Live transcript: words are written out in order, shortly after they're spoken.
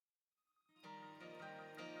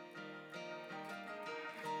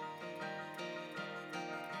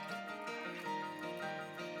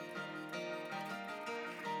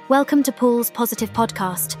Welcome to Paul's Positive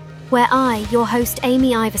Podcast, where I, your host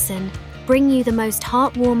Amy Iverson, bring you the most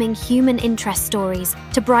heartwarming human interest stories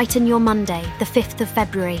to brighten your Monday, the 5th of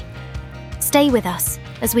February. Stay with us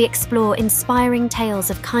as we explore inspiring tales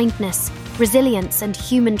of kindness, resilience, and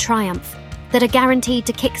human triumph that are guaranteed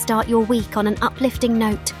to kickstart your week on an uplifting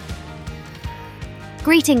note.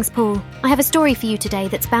 Greetings, Paul. I have a story for you today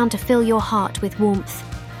that's bound to fill your heart with warmth.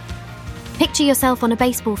 Picture yourself on a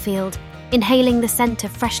baseball field, inhaling the scent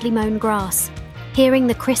of freshly mown grass, hearing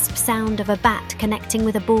the crisp sound of a bat connecting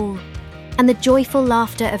with a ball, and the joyful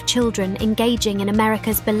laughter of children engaging in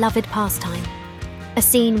America's beloved pastime, a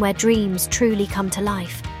scene where dreams truly come to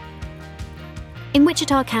life. In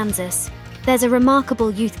Wichita, Kansas, there's a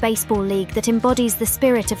remarkable youth baseball league that embodies the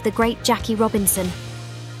spirit of the great Jackie Robinson.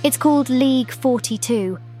 It's called League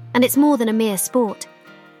 42, and it's more than a mere sport.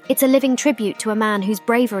 It's a living tribute to a man whose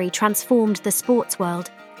bravery transformed the sports world.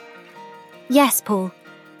 Yes, Paul,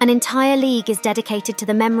 an entire league is dedicated to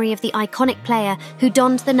the memory of the iconic player who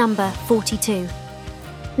donned the number 42.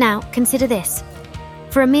 Now, consider this.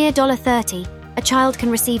 For a mere $30, a child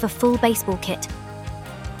can receive a full baseball kit.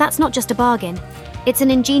 That's not just a bargain. It's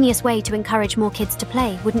an ingenious way to encourage more kids to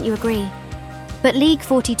play, wouldn't you agree? But League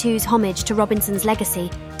 42's homage to Robinson's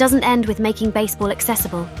legacy doesn't end with making baseball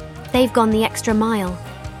accessible. They've gone the extra mile.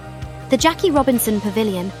 The Jackie Robinson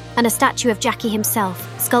Pavilion and a statue of Jackie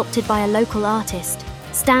himself, sculpted by a local artist,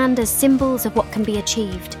 stand as symbols of what can be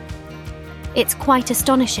achieved. It's quite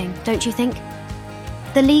astonishing, don't you think?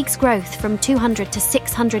 The league's growth from 200 to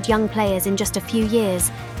 600 young players in just a few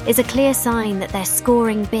years is a clear sign that they're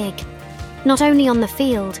scoring big, not only on the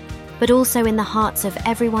field, but also in the hearts of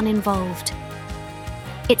everyone involved.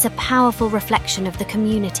 It's a powerful reflection of the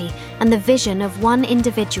community and the vision of one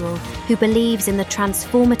individual who believes in the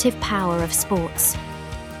transformative power of sports.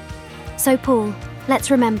 So, Paul, let's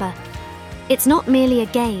remember, it's not merely a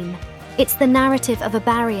game, it's the narrative of a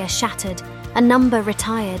barrier shattered, a number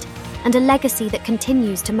retired, and a legacy that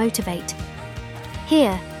continues to motivate.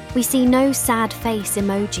 Here, we see no sad face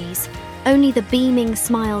emojis, only the beaming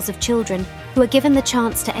smiles of children who are given the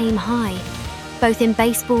chance to aim high, both in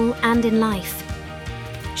baseball and in life.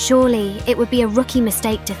 Surely, it would be a rookie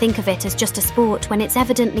mistake to think of it as just a sport when it's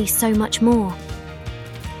evidently so much more.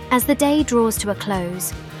 As the day draws to a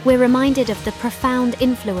close, we're reminded of the profound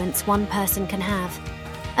influence one person can have,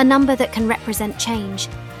 a number that can represent change,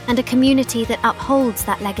 and a community that upholds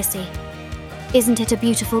that legacy. Isn't it a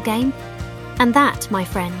beautiful game? And that, my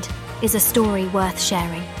friend, is a story worth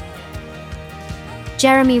sharing.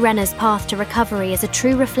 Jeremy Renner's path to recovery is a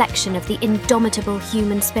true reflection of the indomitable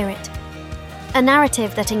human spirit. A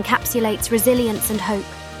narrative that encapsulates resilience and hope,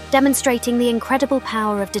 demonstrating the incredible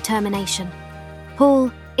power of determination. Paul,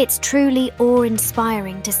 it's truly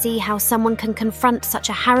awe-inspiring to see how someone can confront such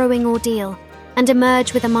a harrowing ordeal and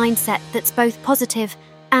emerge with a mindset that's both positive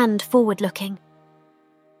and forward-looking.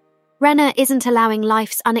 Renner isn't allowing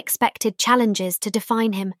life's unexpected challenges to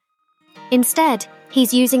define him. Instead,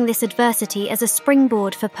 he's using this adversity as a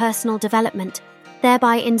springboard for personal development,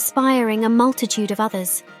 thereby inspiring a multitude of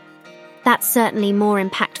others. That's certainly more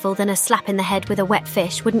impactful than a slap in the head with a wet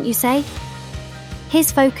fish, wouldn't you say?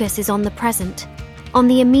 His focus is on the present, on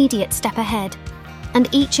the immediate step ahead, and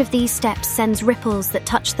each of these steps sends ripples that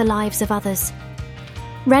touch the lives of others.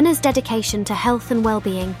 Renner's dedication to health and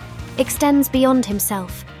well-being extends beyond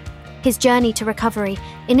himself. His journey to recovery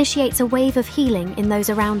initiates a wave of healing in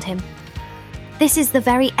those around him. This is the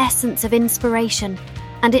very essence of inspiration,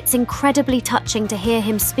 and it's incredibly touching to hear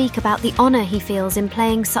him speak about the honor he feels in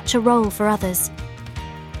playing such a role for others.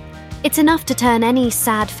 It's enough to turn any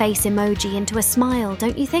sad face emoji into a smile,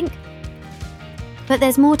 don't you think? But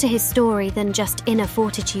there's more to his story than just inner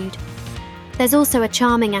fortitude. There's also a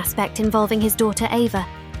charming aspect involving his daughter Ava.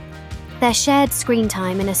 Their shared screen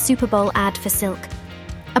time in a Super Bowl ad for Silk,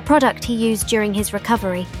 a product he used during his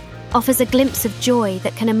recovery, offers a glimpse of joy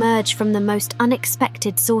that can emerge from the most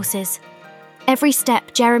unexpected sources. Every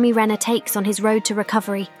step Jeremy Renner takes on his road to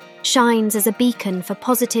recovery shines as a beacon for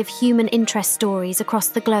positive human interest stories across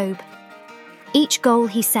the globe. Each goal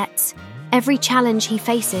he sets, every challenge he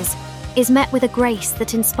faces, is met with a grace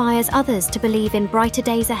that inspires others to believe in brighter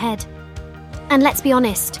days ahead. And let's be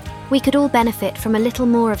honest, we could all benefit from a little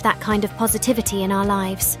more of that kind of positivity in our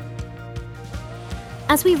lives.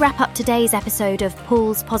 As we wrap up today's episode of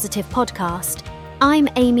Paul's Positive Podcast, I'm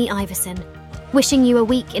Amy Iverson, wishing you a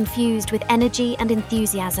week infused with energy and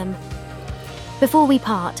enthusiasm. Before we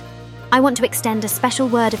part, I want to extend a special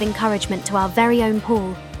word of encouragement to our very own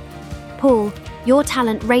Paul. Paul, your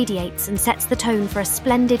talent radiates and sets the tone for a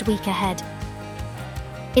splendid week ahead.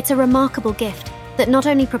 It's a remarkable gift that not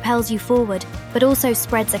only propels you forward, but also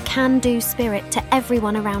spreads a can-do spirit to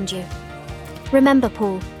everyone around you. Remember,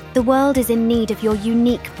 Paul, the world is in need of your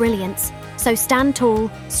unique brilliance, so stand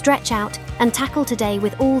tall, stretch out, and tackle today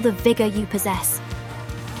with all the vigor you possess.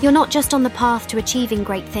 You're not just on the path to achieving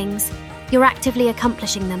great things, you're actively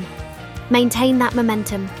accomplishing them. Maintain that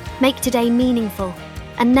momentum, make today meaningful,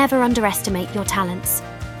 and never underestimate your talents.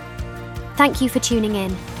 Thank you for tuning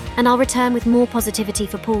in, and I'll return with more positivity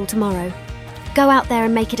for Paul tomorrow. Go out there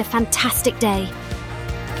and make it a fantastic day.